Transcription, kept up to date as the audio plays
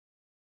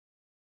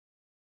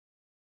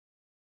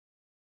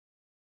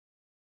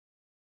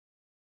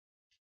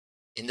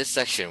In this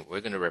section,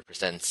 we're going to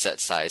represent set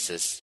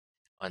sizes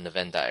on the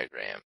Venn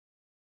diagram.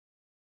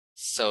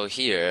 So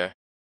here,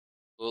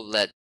 we'll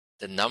let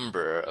the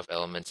number of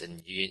elements in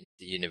the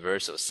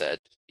universal set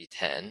be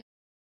 10,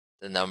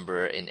 the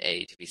number in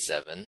A to be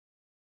 7,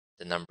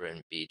 the number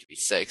in B to be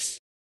 6,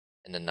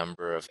 and the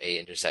number of A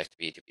intersect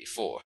B to be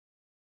 4.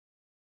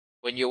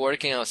 When you're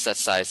working out set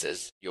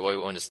sizes, you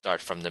always want to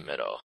start from the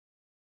middle.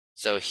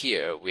 So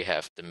here we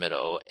have the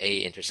middle, A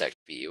intersect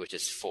B, which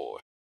is 4.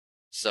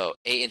 So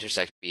A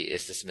intersect B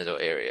is this middle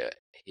area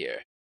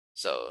here.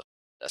 So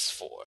that's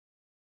 4.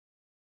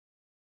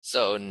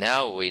 So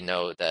now we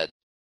know that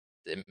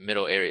the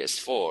middle area is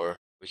 4.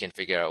 We can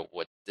figure out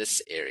what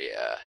this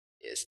area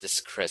is, this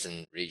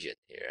crescent region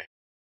here.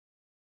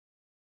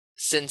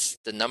 Since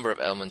the number of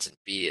elements in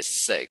B is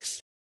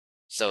 6,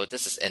 so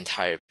this is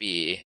entire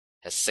B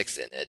has 6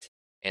 in it,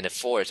 and the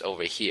 4 is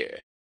over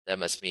here. That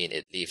must mean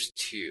it leaves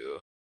 2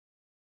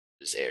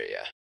 this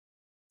area.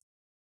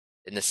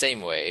 In the same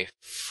way,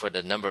 for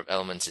the number of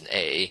elements in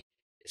A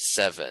is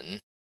 7,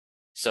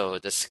 so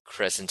this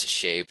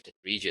crescent-shaped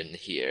region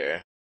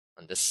here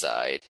on this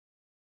side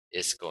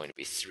is going to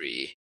be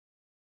 3.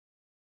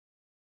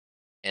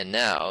 And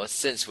now,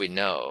 since we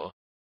know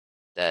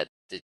that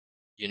the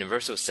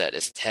universal set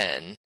is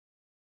 10,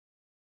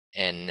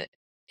 and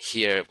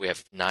here we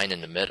have 9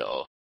 in the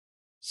middle,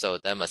 so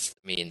that must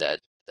mean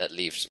that that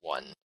leaves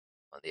 1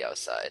 on the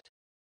outside.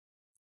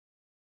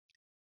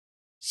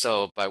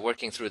 So by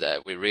working through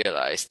that, we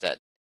realize that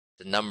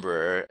the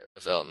number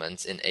of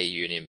elements in A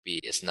union B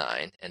is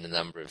 9, and the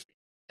number of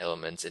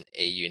elements in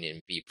A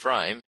union B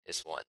prime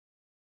is 1.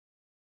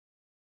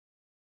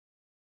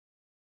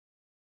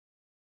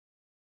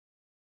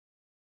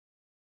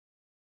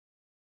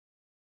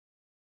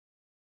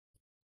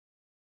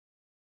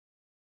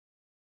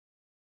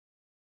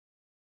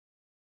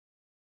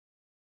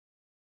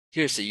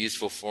 Here's a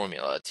useful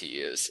formula to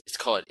use. It's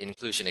called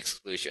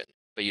inclusion-exclusion,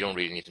 but you don't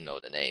really need to know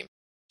the name.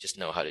 Just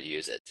know how to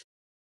use it.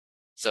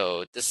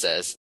 So this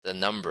says the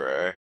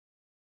number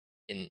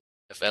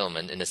of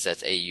element in the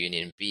set A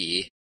union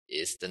B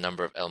is the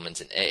number of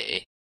elements in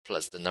A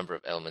plus the number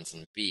of elements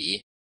in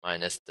B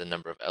minus the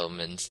number of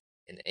elements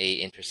in A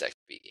intersect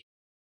B.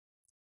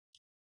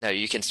 Now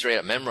you can straight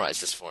up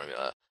memorize this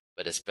formula,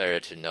 but it's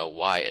better to know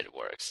why it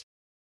works.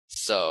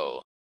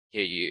 So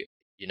here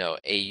you know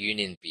A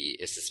union B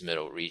is this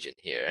middle region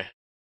here.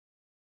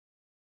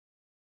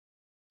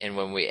 And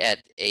when we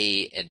add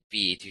A and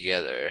B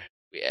together,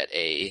 we add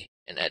A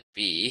and add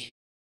B,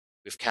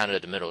 we've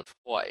counted the middle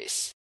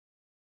twice.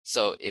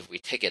 So if we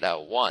take it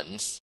out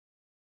once,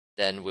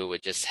 then we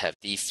would just have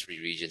these 3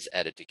 regions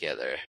added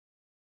together,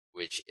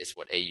 which is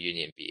what A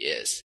union B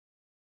is.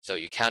 So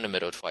you count the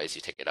middle twice,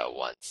 you take it out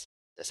once.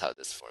 That's how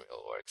this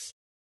formula works.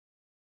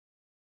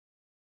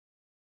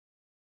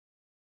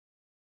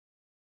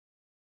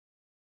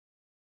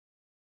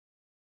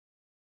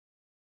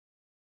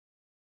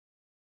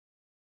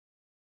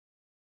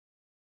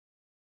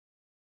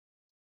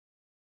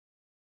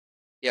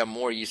 Yeah,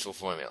 more useful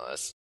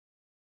formulas.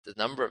 The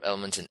number of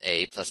elements in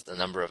A plus the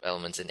number of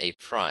elements in A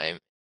prime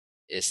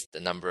is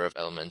the number of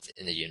elements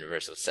in the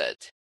universal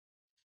set.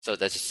 So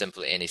that's just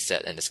simply any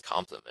set and its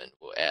complement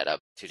will add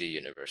up to the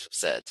universal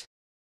set.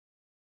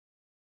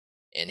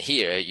 And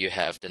here you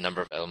have the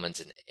number of elements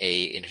in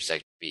A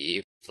intersect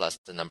B plus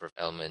the number of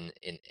elements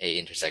in A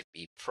intersect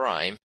B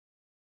prime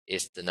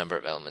is the number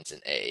of elements in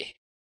A.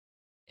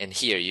 And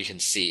here you can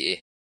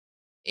see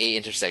A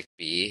intersect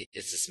B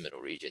is this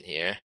middle region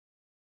here,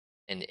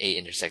 and A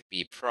intersect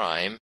B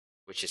prime,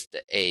 which is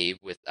the A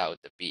without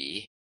the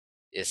B,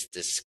 is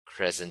this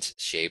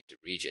crescent-shaped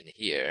region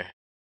here.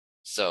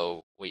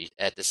 So when you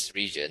add this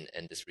region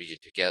and this region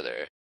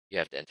together, you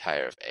have the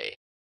entire of A.